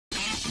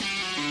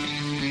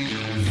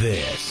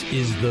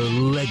is the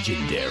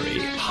legendary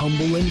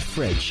Humble and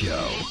Fred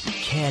Show,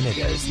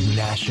 Canada's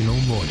national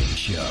morning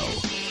show.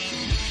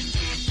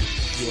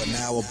 You are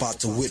now about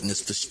to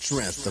witness the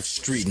strength of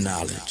street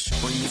knowledge.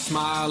 When you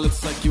smile,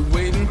 it's like you're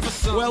waiting for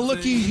something. Well,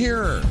 looky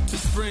here.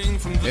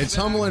 It's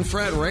Humble and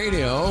Fred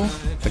Radio.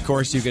 Of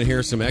course, you can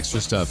hear some extra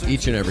stuff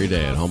each and every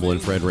day at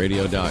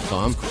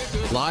humbleandfredradio.com.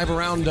 Live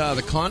around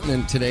the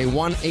continent today,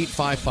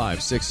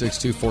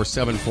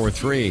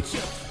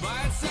 1-855-662-4743.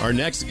 Our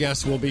next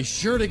guest will be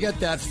sure to get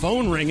that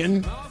phone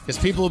ringing because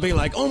people will be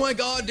like, oh my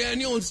God,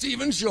 Daniel and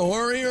Stephen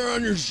Shehori are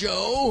on your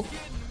show.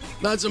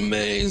 That's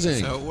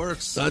amazing. That's how it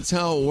works. That's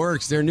how it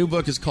works. Their new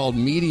book is called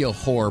Media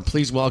Whore.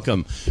 Please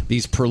welcome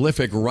these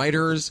prolific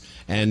writers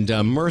and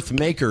mirth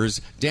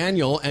makers,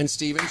 Daniel and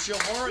Stephen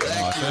Shehori.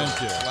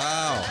 Thank you.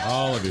 Wow.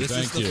 All of you,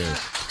 thank you.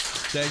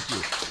 Thank you.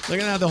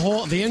 Look at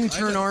that, the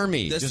intern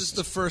army. This is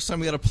the first time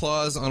we got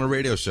applause on a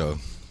radio show.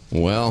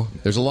 Well,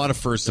 there's a lot of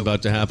firsts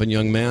about to happen,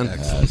 young man.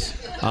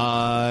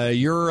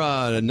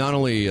 You're not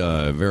only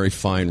very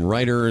fine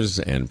writers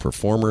and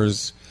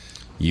performers,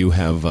 you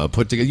have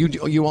put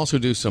together. You also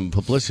do some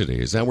publicity.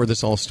 Is that where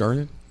this all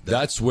started?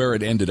 That's where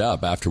it ended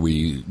up after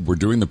we were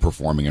doing the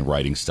performing and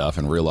writing stuff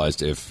and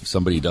realized if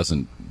somebody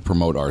doesn't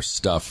promote our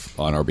stuff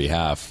on our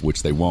behalf,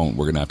 which they won't,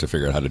 we're going to have to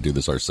figure out how to do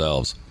this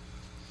ourselves.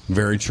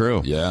 Very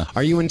true. Yeah.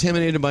 Are you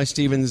intimidated by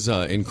Stephen's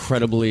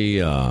incredibly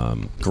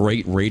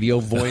great radio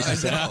voice?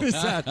 Is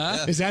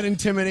that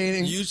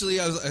intimidating? Usually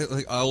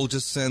I'll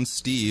just send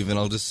Steve and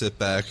I'll just sit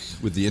back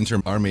with the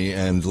intern army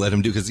and let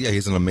him do, because,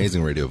 he's an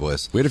amazing radio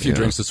voice. We had a few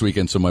drinks this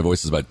weekend, so my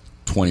voice is about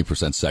 20%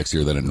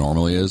 sexier than it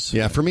normally is.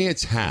 Yeah, for me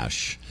it's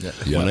hash. Yeah.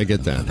 When I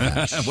get that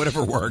hash.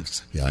 Whatever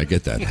works. Yeah, I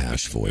get that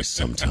hash voice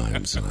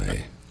sometimes, and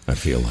I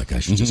feel like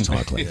I should just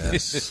talk like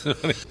this.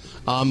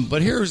 But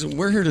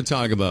we're here to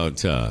talk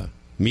about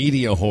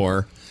Media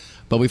Whore.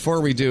 But before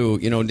we do,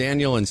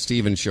 Daniel and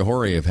Stephen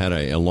Shehori have had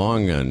a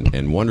long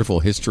and wonderful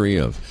history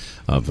of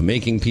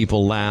making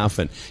people laugh.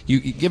 And you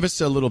give us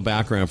a little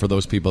background for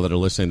those people that are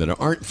listening that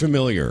aren't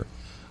familiar,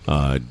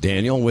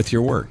 Daniel, with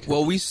your work.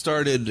 Well, we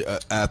started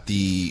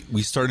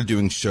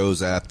doing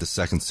shows at the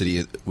Second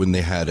City when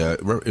they had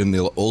in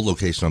the old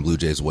location on Blue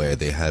Jays Way.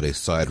 They had a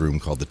side room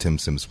called the Tim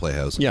Sims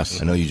Playhouse.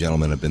 Yes, I know you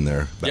gentlemen have been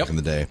there back in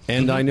the day,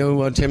 and I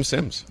know Tim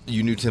Sims.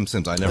 You knew Tim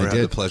Sims. I never had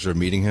the pleasure of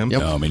meeting him.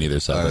 Yep. No, me neither.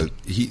 So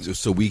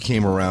we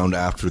came around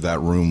after that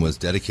room was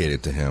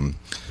dedicated to him,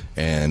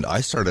 and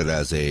I started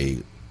as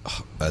an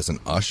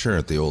usher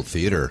at the old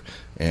theater.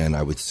 And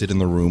I would sit in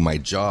the room. My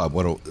job,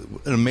 an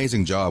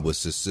amazing job,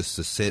 was just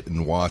to sit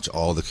and watch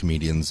all the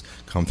comedians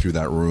come through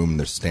that room,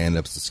 their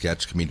stand-ups, the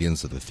sketch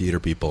comedians, the theater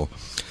people.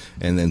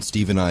 And then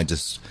Steve and I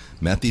just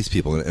met these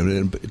people.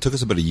 And it took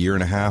us about a year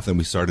and a half, and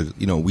we started,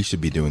 we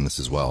should be doing this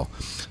as well.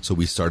 So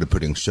we started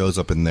putting shows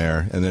up in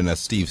there. And then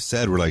as Steve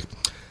said, we're like,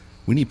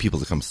 we need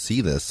people to come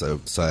see this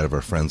outside of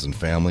our friends and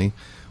family.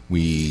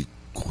 We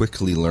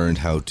quickly learned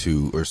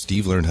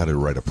Steve learned how to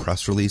write a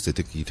press release. I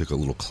think he took a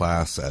little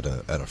class at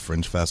a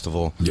Fringe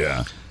festival.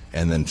 Yeah.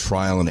 And then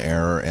trial and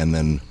error, and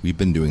then we've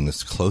been doing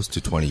this close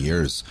to 20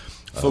 years.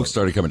 Folks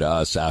started coming to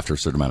us after a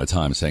certain amount of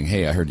time saying,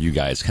 hey, I heard you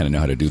guys kind of know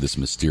how to do this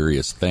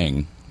mysterious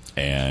thing,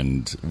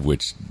 and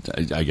which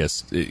I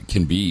guess it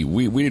can be.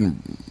 We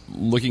didn't,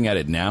 looking at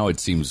it now, it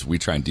seems we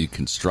try and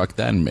deconstruct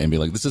that and be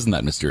like, this isn't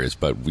that mysterious,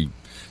 but we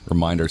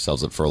remind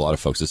ourselves that for a lot of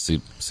folks, this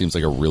seems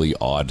like a really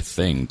odd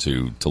thing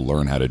to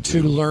learn how to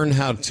do. To learn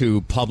how to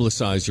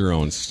publicize your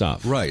own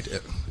stuff. Right.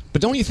 But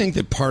don't you think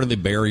that part of the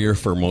barrier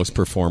for most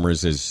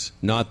performers is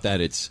not that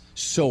it's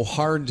so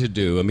hard to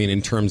do? I mean,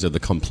 in terms of the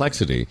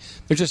complexity,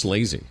 they're just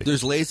lazy.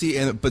 There's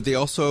lazy, but they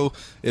also,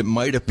 it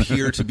might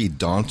appear to be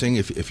daunting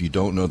if you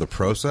don't know the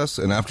process.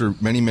 And after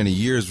many, many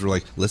years, we're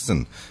like,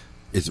 listen,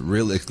 it's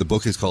really, the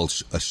book is called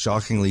A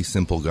Shockingly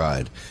Simple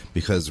Guide,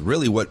 because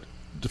really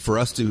for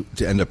us to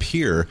end up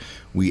here,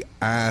 we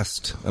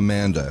asked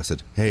Amanda. I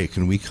said, hey,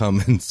 can we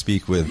come and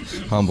speak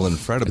with Humble and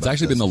Fred about It's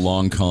actually been the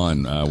long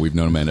con. We've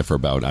known Amanda for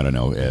about,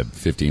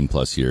 15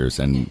 plus years,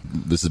 and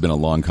this has been a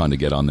long con to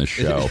get on this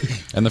show.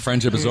 And the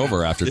friendship is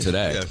over after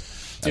today. Yeah.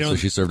 So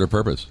she served her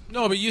purpose.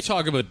 No, but you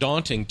talk about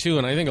daunting, too,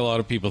 and I think a lot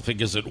of people think,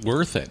 is it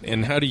worth it?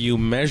 And how do you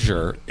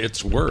measure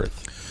its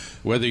worth?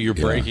 Whether you're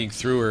breaking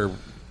through or...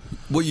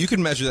 Well, you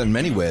can measure that in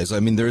many ways. I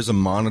mean, there is a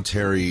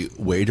monetary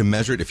way to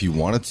measure it if you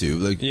wanted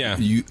to.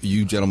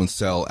 You gentlemen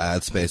sell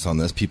ad space on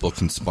this. People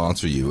can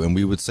sponsor you. And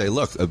we would say,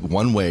 look,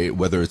 one way,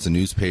 whether it's a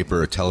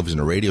newspaper, a television,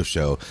 a radio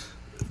show,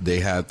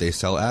 they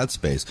sell ad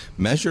space.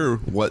 Measure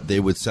what they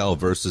would sell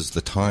versus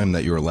the time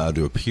that you're allowed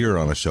to appear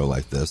on a show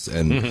like this,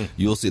 and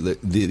you'll see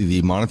that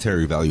the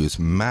monetary value is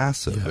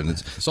massive. Yeah. And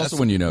it's also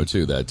when you know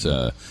too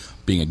that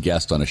being a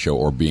guest on a show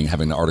or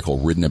having an article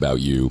written about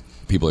you,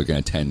 people are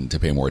going to tend to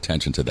pay more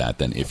attention to that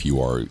than if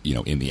you are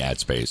in the ad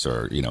space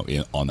or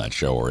on that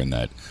show or in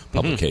that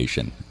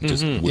publication.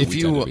 Just if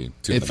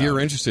you're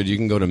interested, you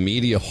can go to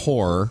Media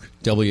Whore,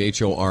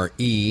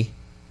 WHORE.me.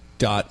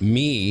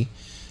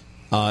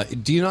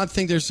 Do you not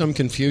think there's some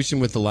confusion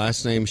with the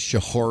last name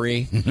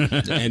Shehori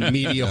and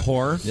Media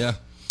Whore? Yeah.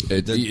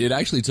 It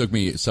actually took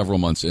me several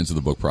months into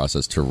the book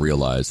process to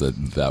realize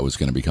that was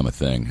going to become a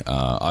thing.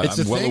 It's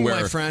I'm a well thing,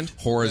 aware my friend.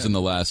 horror is in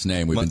the last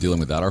name. We've been dealing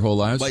with that our whole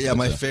lives. But yeah,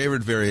 my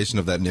favorite variation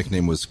of that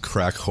nickname was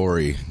Crack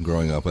Hori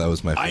growing up. That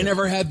was my favorite. I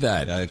never had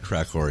that. I had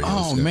Crack Hori.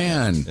 Oh,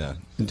 man. Yeah.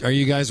 Are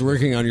you guys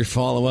working on your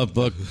follow-up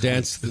book,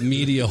 Dance the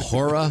Media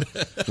Horror,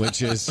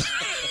 which is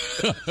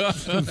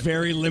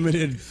very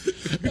limited?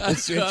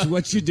 It's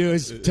what you do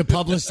is to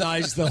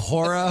publicize the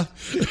horror.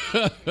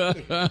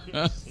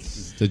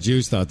 The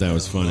Jews thought that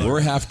was funny.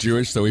 We're half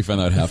Jewish, so we found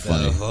that half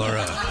funny.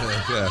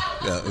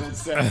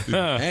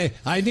 Hey,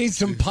 I need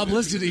some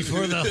publicity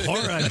for the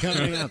horror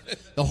coming up.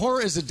 The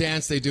horror is a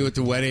dance they do at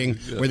the wedding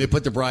where they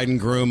put the bride and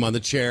groom on the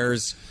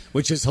chairs,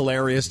 which is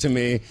hilarious to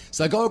me. It's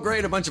like, oh,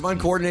 great, a bunch of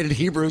uncoordinated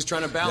Hebrews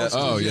trying to balance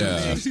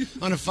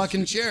on a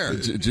fucking chair.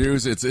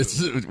 Jews, it's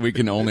we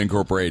can only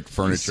incorporate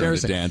furniture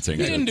into dancing.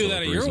 You didn't do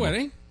that at your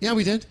wedding. Yeah,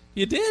 we did.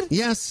 You did?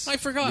 Yes. I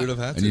forgot. You'd have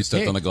had to. And you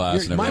stepped on the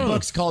glass. And my everything.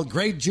 book's called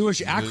Great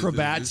Jewish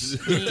Acrobats.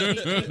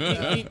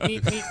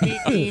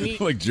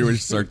 Like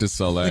Jewish Cirque du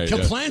Soleil.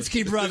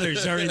 Kaplansky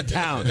brothers are in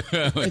town.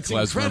 It's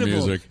klezmer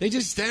incredible. music. They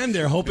just stand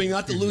there hoping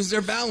not to lose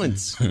their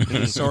balance.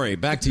 Sorry,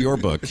 back to your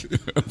book.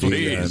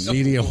 Please.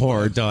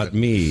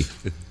 Mediahorror.me.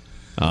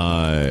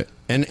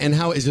 And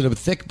how is it a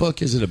thick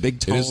book? Is it a big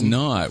tome? It is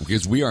not,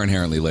 because we are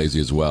inherently lazy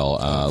as well,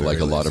 like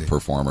a lot of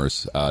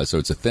performers. So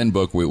it's a thin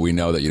book. We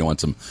know that you don't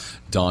want some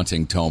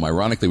daunting tome.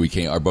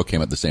 Ironically, our book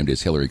came out the same day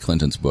as Hillary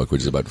Clinton's book,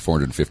 which is about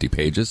 450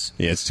 pages.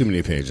 Yeah, it's too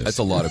many pages. That's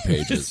a lot of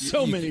pages.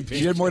 So many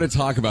pages. You had more to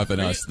talk about than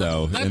us,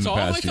 though. in That's the all?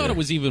 I past thought year. it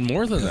was even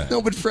more than that.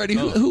 No, but Freddie,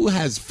 who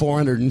has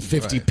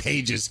 450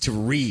 pages to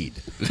read?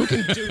 Who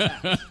can do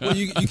that? Well,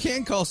 you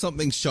can't call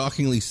something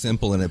shockingly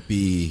simple and it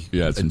be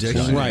it's a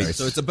dictionary. Right.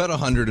 So it's about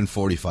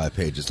 145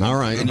 pages. All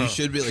right. And you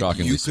should be like,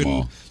 Shockingly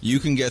small. You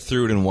can get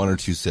through it in 1 or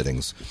 2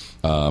 sittings.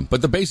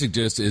 But the basic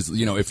gist is,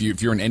 if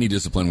you're in any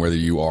discipline, whether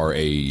you are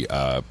a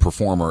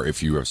performer,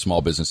 if you're a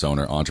small business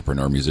owner,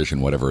 entrepreneur,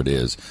 musician, whatever it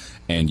is,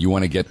 and you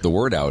want to get the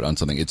word out on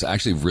something, it's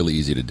actually really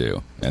easy to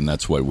do. And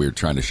that's what we're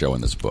trying to show in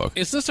this book.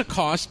 Is this a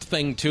cost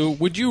thing, too?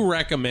 Would you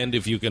recommend,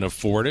 if you can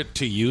afford it,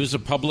 to use a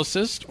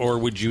publicist? Or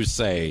would you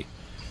say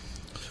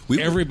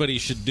everybody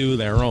should do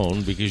their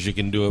own because you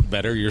can do it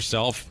better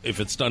yourself if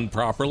it's done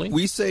properly?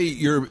 We say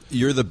you're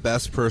the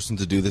best person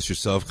to do this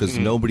yourself because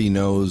nobody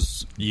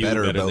knows You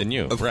better about, than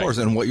you. of Right. course,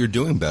 and what you're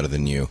doing better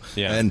than you.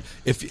 Yeah. And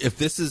if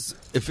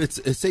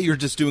it's say you're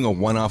just doing a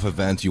one-off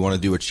event, you want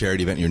to do a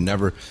charity event,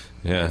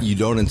 you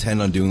don't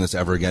intend on doing this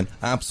ever again,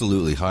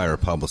 absolutely hire a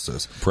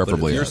publicist.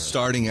 Preferably, But if you're yeah.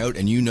 starting out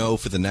and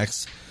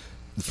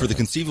for the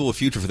conceivable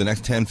future, for the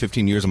next 10,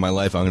 15 years of my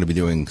life, I'm going to be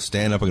doing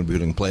stand-up, I'm going to be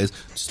doing plays.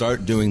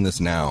 Start doing this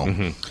now.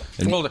 And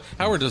Well,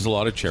 Howard does a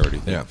lot of charity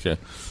things. Yeah.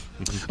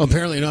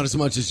 Apparently not as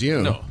much as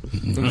you. No.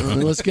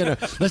 Let's get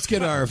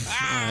our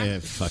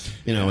fuck.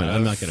 You know what?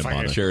 I'm not going to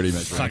bother. Charity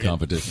Fuck it.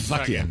 competition.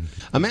 Fuck yeah.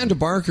 Amanda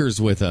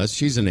Barker's with us.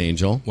 She's an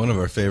angel. one of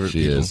our favorite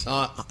She people. is.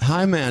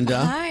 Hi,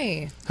 Amanda.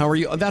 Hi. How are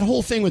you? That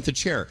whole thing with the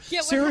chair. Yeah,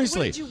 what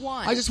Seriously. did you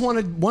want? I just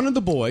wanted one of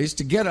the boys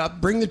to get up,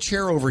 bring the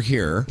chair over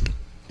here.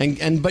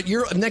 But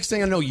you're next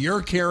thing I know,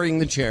 you're carrying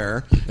the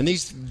chair, and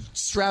these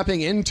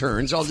strapping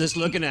interns all just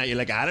looking at you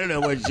like, I don't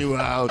know what you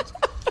out.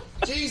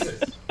 Jesus.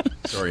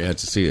 Sorry, I had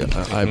to see it.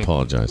 I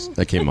apologize.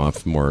 That came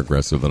off more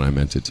aggressive than I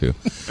meant it to.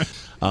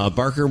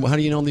 Barker, how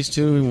do you know these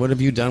two? What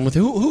have you done with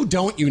who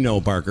don't you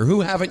know, Barker?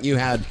 Who haven't you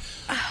had?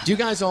 Do you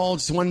guys all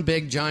just one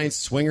big giant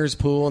swingers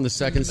pool in the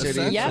second city?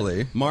 Essentially.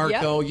 Yep.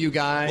 Marco, you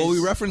guys. Well, we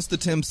referenced the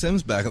Tim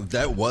Sims back.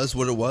 That was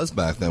what it was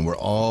back then, where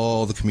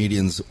all the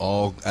comedians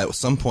all at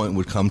some point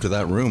would come to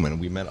that room, and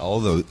we met all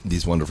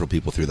these wonderful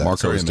people through that. Marco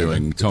Sorry, was Amanda.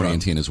 doing Tony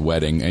and Tina's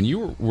wedding, and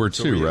you were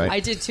too, right? I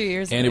did 2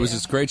 years ago. And it was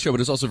this great show, but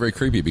it's also very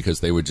creepy because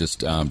they would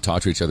just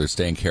talk to each other,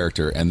 stay in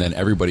character, and then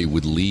everybody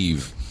would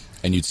leave,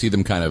 and you'd see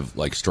them kind of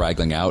like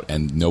straggling out,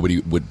 and nobody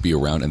would be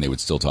around, and they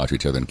would still talk to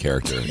each other in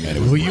character. And it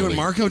would Well, you really and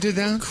Marco did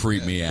that?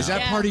 creep me out. Is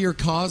that part of your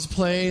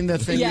cosplay and the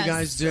thing Yes. you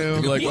guys do?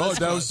 You're like, oh,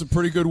 that was a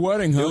pretty good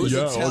wedding, huh? It was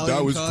Yeah, Italian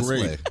that was cosplay.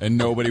 great. And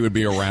nobody would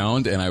be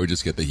around, and I would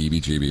just get the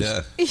heebie-jeebies.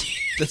 Yeah,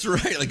 that's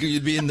right. Like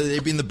they'd be in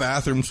the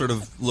bathroom, sort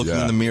of looking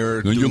in the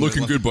mirror. No, you're doing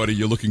looking the- good, buddy.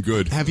 You're looking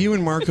good. Have you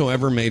and Marco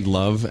ever made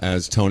love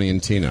as Tony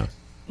and Tina?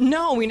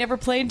 No, we never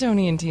played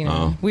Tony and Tina.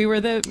 Oh. We were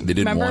the. didn't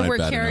remember, want it we're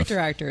bad character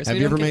enough. actors. Have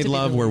We you don't ever get made to be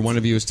love the where leads. one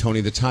of you is Tony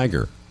the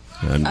Tiger?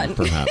 And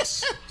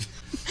perhaps.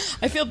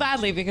 I feel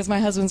badly because my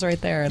husband's right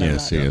there, and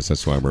Yes, he I'm is.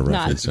 That's why we're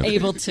not referencing.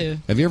 able to.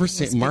 Have you ever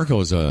seen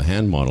Marco's a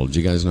hand model? Did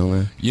you guys know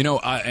that? You know,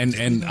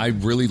 and I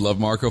really love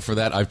Marco for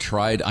that. I've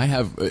tried. I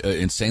have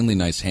insanely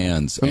nice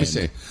hands. Let me and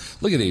see.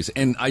 Look at these,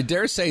 and I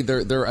dare say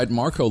they're at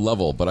Marco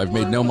level, but I've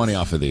made no money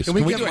off of these. Can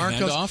we do a hand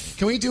Marco's? off?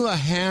 Can we do a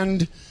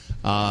hand?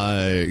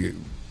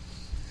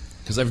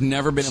 Because I've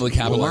never been able to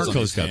capitalize on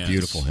Marco's these got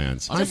beautiful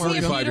hands. Does he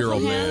have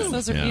 45-year-old beautiful hands? man.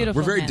 Those are Yeah. beautiful.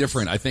 We're very hands.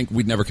 different. I think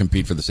we'd never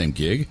compete for the same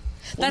gig.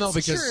 That's no,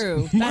 because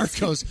true.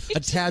 Marco's a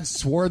tad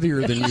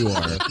swarthier than you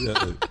are.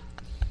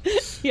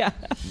 Yeah.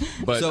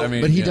 But So- I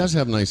mean, But he yeah. does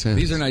have nice hands.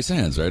 These are nice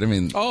hands, right? I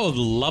mean, Oh,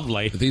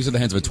 lovely. these are the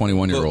hands of a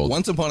 21-year-old.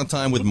 Once upon a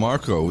time with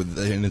Marco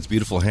in his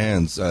beautiful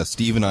hands,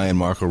 Steve and I and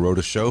Marco wrote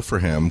a show for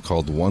him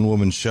called One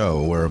Woman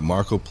Show, where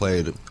Marco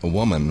played a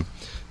woman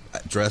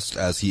dressed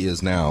as he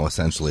is now,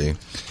 essentially,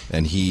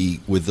 and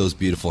he with those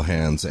beautiful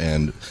hands,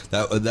 and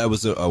that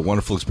was a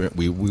wonderful experience.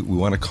 We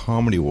won a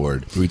comedy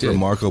award We did. for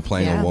Marco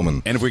playing Yeah. a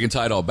woman. And if we can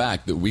tie it all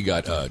back, that we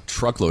got a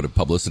truckload of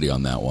publicity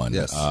on that one.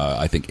 Yes.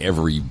 I think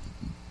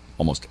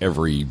almost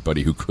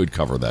everybody who could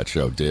cover that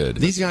show did.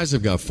 These guys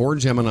have got 4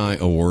 Gemini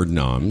Award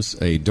noms,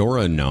 a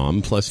Dora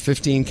nom, plus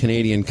 15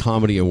 Canadian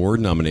Comedy Award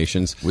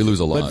nominations. We lose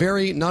a lot.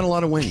 But not a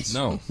lot of wins.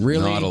 No.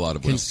 Really? Not a lot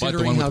of wins. But the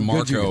considering one with how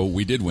good Marco, you-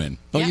 we did win.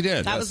 Oh, Yeah, you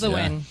did? That was the Yeah.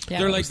 win. Yeah.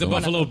 They're like the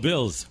Buffalo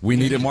Bills. We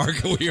needed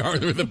Marco. We are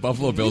the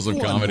Buffalo Bills of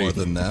Won comedy. more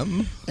than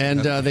them. And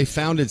they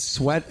founded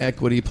Sweat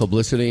Equity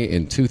Publicity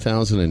in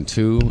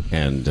 2002,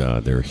 and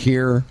they're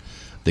here.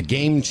 The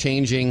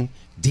game-changing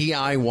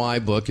DIY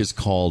book is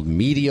called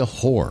Media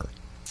Whore.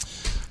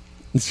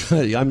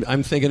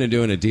 I'm thinking of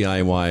doing a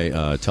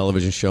DIY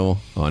television show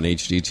on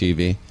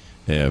HGTV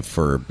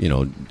for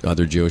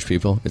other Jewish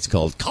people. It's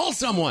called Call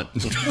Someone.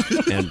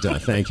 And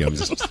thank you. I'm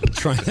just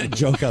trying that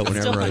joke out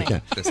whenever I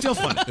can. Still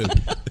fun.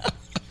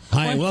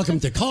 Hi, welcome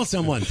to Call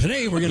Someone.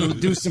 Today we're going to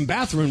do some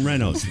bathroom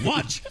renos.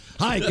 Watch.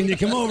 Hi, can you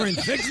come over and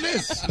fix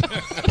this?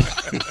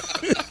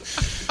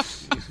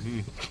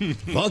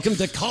 Welcome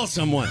to Call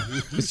Someone.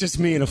 It's just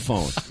me and a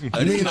phone.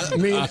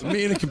 Me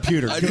and a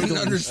computer. I didn't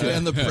Googling.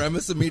 understand the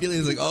premise immediately.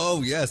 It's like,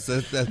 oh yes,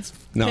 that's.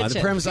 No, Pitch the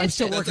it. premise. I'm Pitch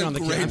still it. working on the.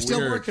 That's a I'm still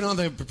great working on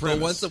the But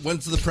premise.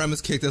 once the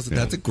premise kicked us,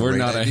 that's a great We're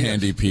not idea. a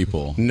handy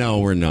people. No,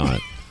 we're not.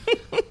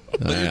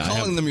 But you're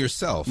calling them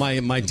yourself.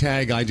 My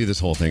tag. I do this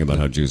whole thing about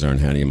how Jews aren't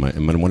handy.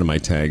 One of my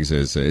tags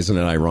is, isn't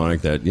it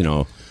ironic that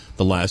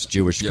the last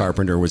Jewish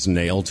carpenter was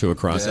nailed to a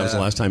cross? That was the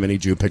Yeah. last time any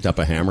Jew picked up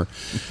a hammer.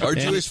 Our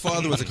Jewish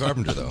father was a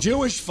carpenter, though.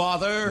 Jewish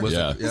father.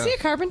 Yeah. Was he a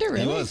carpenter,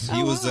 really? He was. Oh,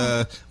 He was.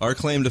 wow. Our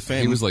claim to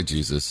fame. He was like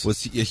Jesus.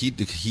 Was he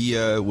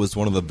was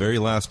one of the very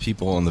last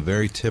people on the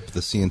very tip of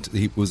the CN.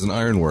 He was an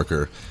iron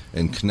worker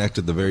and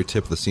connected the very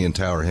tip of the CN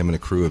Tower. Him and a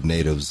crew of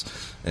natives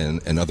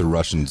and other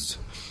Russians,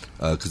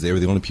 because they were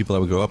the only people that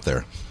would go up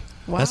there.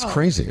 Wow. That's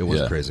crazy. It was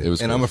Yeah, crazy. it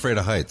was and crazy. I'm afraid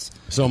of heights.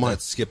 So am I.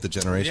 That skipped the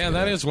generation. Yeah,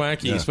 that is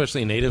wacky, Yeah.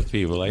 especially native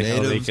people. Like how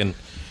they Natives. can.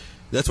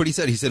 That's what he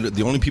said. He said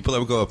the only people that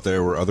would go up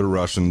there were other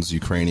Russians,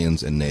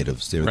 Ukrainians, and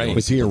natives. They were the Right. only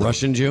Was he a people that-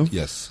 Russian Jew?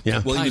 Yes.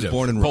 Yeah. Well, he Kind was of.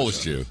 born in Polish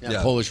Russia. Jew.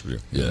 Yeah. Polish Jew.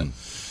 Yeah.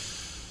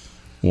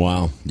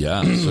 Wow.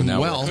 Yeah. So now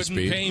Well- we're up to Couldn't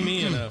speed. pay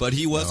me enough. But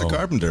he was a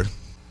carpenter.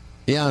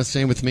 Yeah,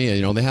 same with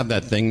me. They have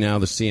that thing now,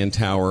 the CN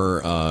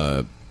Tower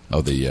Oh,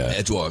 the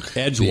Edgewalk.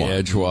 the edgewalk.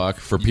 edge walk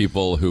for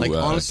people who Like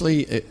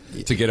honestly,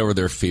 to get over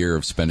their fear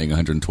of spending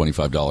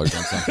 $125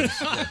 on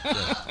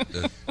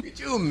something. could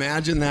you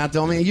imagine that?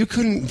 Though, I mean, you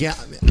couldn't get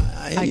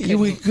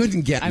couldn't.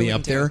 couldn't get I me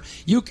wouldn't up do there.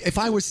 it. If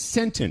I was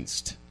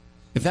sentenced,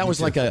 if that was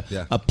too. like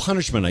Yeah. a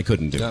punishment, I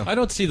couldn't do. Yeah. I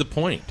don't see the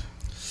point.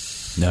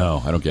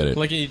 No, I don't get it.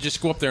 Like you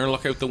just go up there and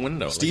look out the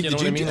window. Steve, like, you know did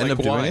what I you mean? end Like,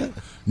 up why? doing it?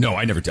 No,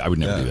 I would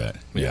never Yeah. do that.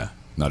 Yeah,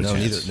 not a No,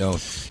 chance. neither. No.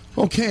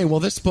 Okay, well,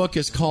 this book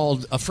is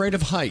called Afraid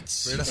of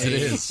Heights. It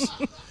is.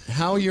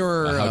 How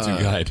you're A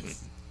how-to guide.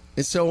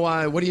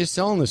 So, what are you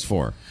selling this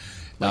for?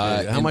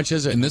 How much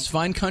is it? In this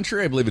fine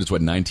country, I believe it's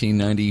what,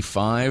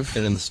 $19.95?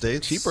 And in the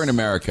States? Cheaper in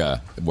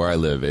America, where I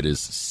live, it is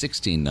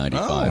 $16.95.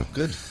 Oh,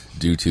 good.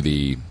 Due to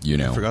the,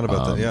 forgot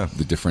about that, yeah.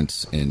 the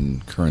difference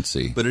in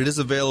currency. But it is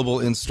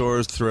available in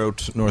stores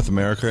throughout North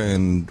America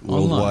and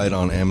worldwide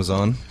on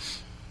Amazon.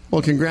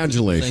 Well,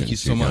 congratulations. Thank you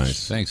so much.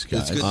 guys. Thanks,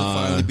 guys. It's good to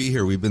finally be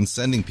here. We've been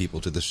sending people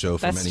to the show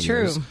for That's many true.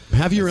 years.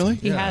 Have you really?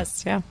 He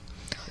has, yeah.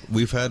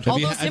 We've had All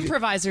you- those have you-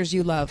 improvisers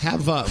you love. We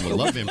love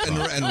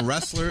improv. and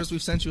wrestlers.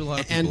 We've sent you a lot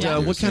of people. And over the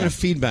what years. kind of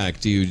feedback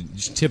do you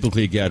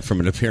typically get from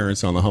an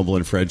appearance on the Humble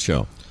and Fred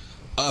show?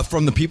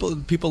 From the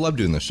people love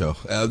doing this show.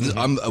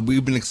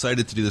 We've been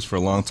excited to do this for a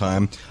long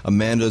time.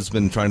 Amanda's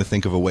been trying to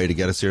think of a way to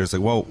get us here. It's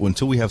like, well,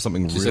 until we have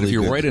something She really said if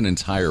you good, write an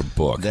entire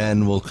book,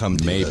 then we'll come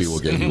do maybe this. we'll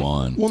get you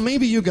on. Well,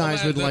 maybe you guys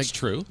Well, would that's like.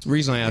 true. The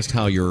reason I asked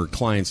how your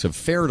clients have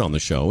fared on the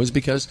show is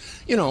because,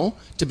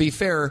 to be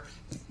fair,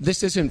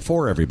 this isn't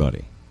for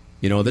everybody.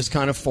 This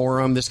kind of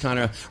forum, this kind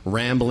of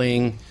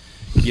rambling,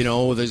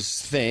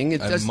 this thing,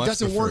 it I much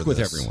doesn't prefer work with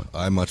this. everyone.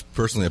 I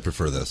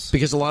prefer this.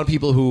 Because a lot of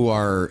people who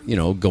are,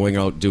 going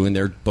out doing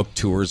their book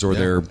tours or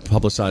they're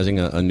publicizing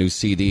a new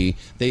CD,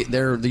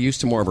 they're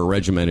used to more of a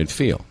regimented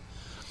feel.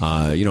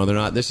 They're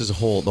not. This is the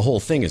whole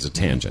thing is a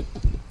tangent.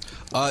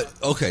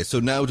 Okay, so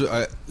now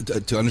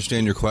to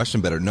understand your question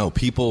better, no,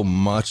 people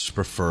much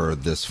prefer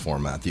this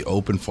format, the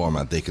open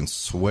format. They can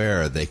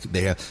swear,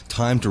 they have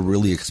time to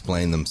really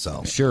explain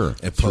themselves. Sure.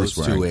 Opposed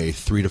to swearing. a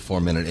 3 to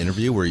 4 minute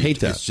interview where Hate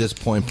that. it's just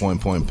point.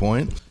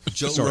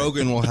 Joe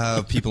Rogan will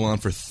have people on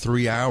for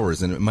 3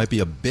 hours, and it might be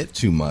a bit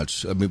too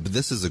much. I mean, but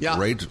this is a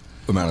great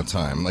amount of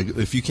time. Like,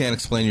 if you can't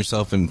explain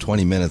yourself in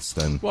 20 minutes,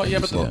 then... Well, yeah,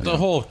 but the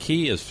whole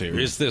key is fair.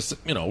 Is this,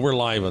 we're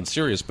live on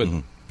Sirius, but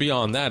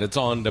beyond that, it's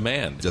on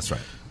demand. That's right.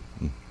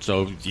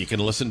 So you can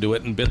listen to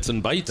it in bits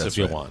and bytes That's if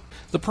you right. want.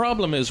 The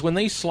problem is when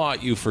they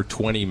slot you for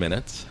 20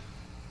 minutes,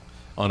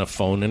 on a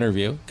phone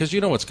interview? Because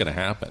you know what's going to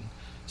happen.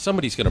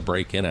 Somebody's going to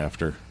break in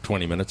after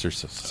 20 minutes or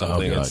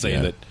something and say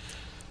that.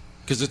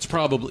 Because it's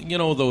probably,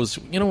 those,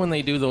 when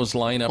they do those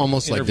lineup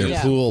almost interviews.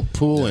 like their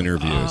pool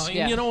interviews.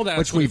 That's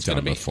which what we've it's going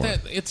to done be. before.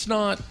 It's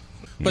not.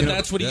 But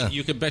that's what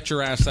you could bet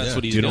your ass that's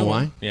what he's doing. doing. Do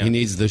you know why? Yeah. He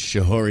needs the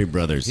Shehori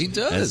brothers. He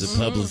does. As a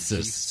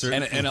publicist.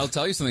 And I'll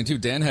tell you something, too.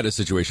 Dan had a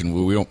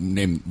situation, we don't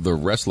name the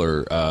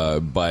wrestler,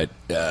 but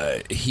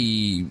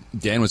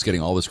Dan was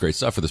getting all this great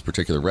stuff for this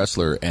particular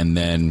wrestler, and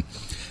then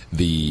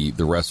the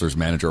wrestler's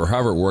manager, or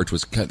however it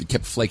worked,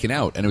 kept flaking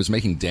out, and it was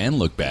making Dan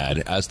look bad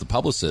as the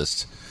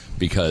publicist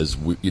because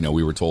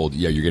we were told,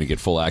 you're going to get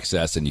full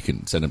access and you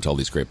can send him to all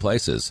these great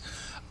places.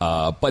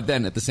 But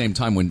then at the same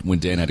time, when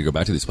Dan had to go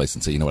back to these places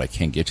and say, I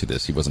can't get you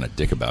this, he wasn't a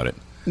dick about it.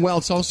 Well,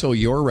 it's also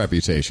your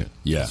reputation.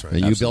 Yeah. That's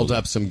right. You build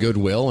up some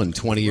goodwill and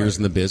 20 years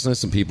in the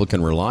business, and people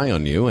can rely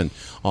on you, and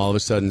all of a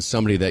sudden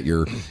somebody that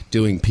you're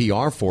doing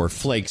PR for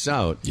flakes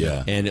out,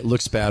 and it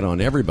looks bad on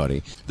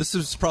everybody. This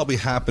has probably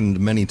happened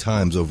many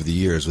times over the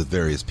years with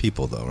various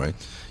people, though, right?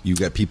 You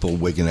get people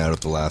wigging out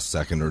at the last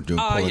second or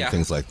pulling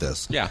things like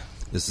this. Yeah.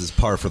 This is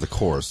par for the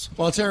course.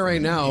 Well, I'll tell you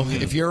right now,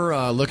 if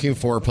you're looking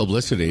for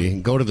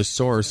publicity, go to the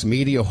source,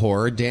 Media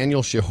Horror,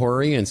 Daniel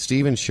Shehori and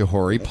Stephen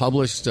Shehori,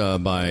 published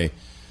by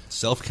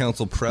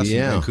Self-Counsel Press in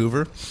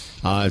Vancouver.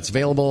 It's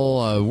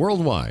available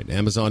worldwide,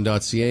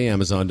 Amazon.ca,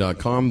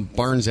 Amazon.com,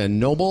 Barnes &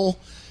 Noble,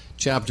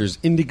 Chapters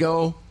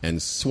Indigo,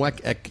 and Sweat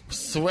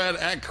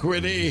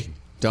Equity.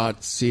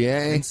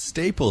 .ca. And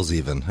Staples,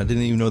 even. I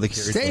didn't even know they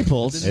carried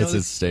Staples? It's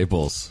at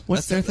Staples.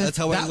 What's their thing? That's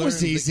how I learned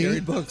was easy. they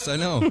carried books. I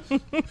know.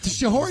 The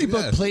Shehori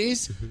book,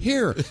 please.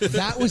 Here.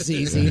 That was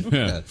easy.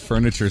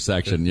 Furniture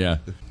section, yeah.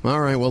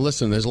 All right. Well,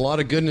 listen, there's a lot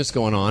of goodness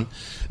going on.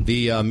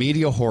 The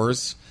Media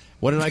Horrors.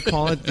 What did I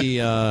call it?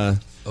 The oh,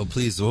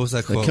 please. What was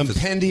that the called?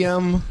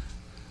 compendium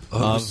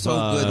of so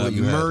good what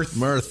you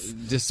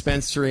mirth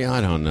dispensary.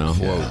 I don't know.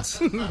 Quotes.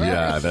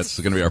 Yeah, that's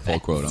going to be our poll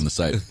quote on the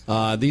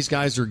site. These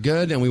guys are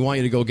good, and we want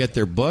you to go get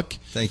their book.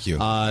 Thank you.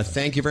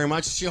 Thank you very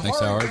much. Thanks,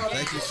 Howard.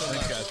 Thank you so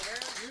much, guys.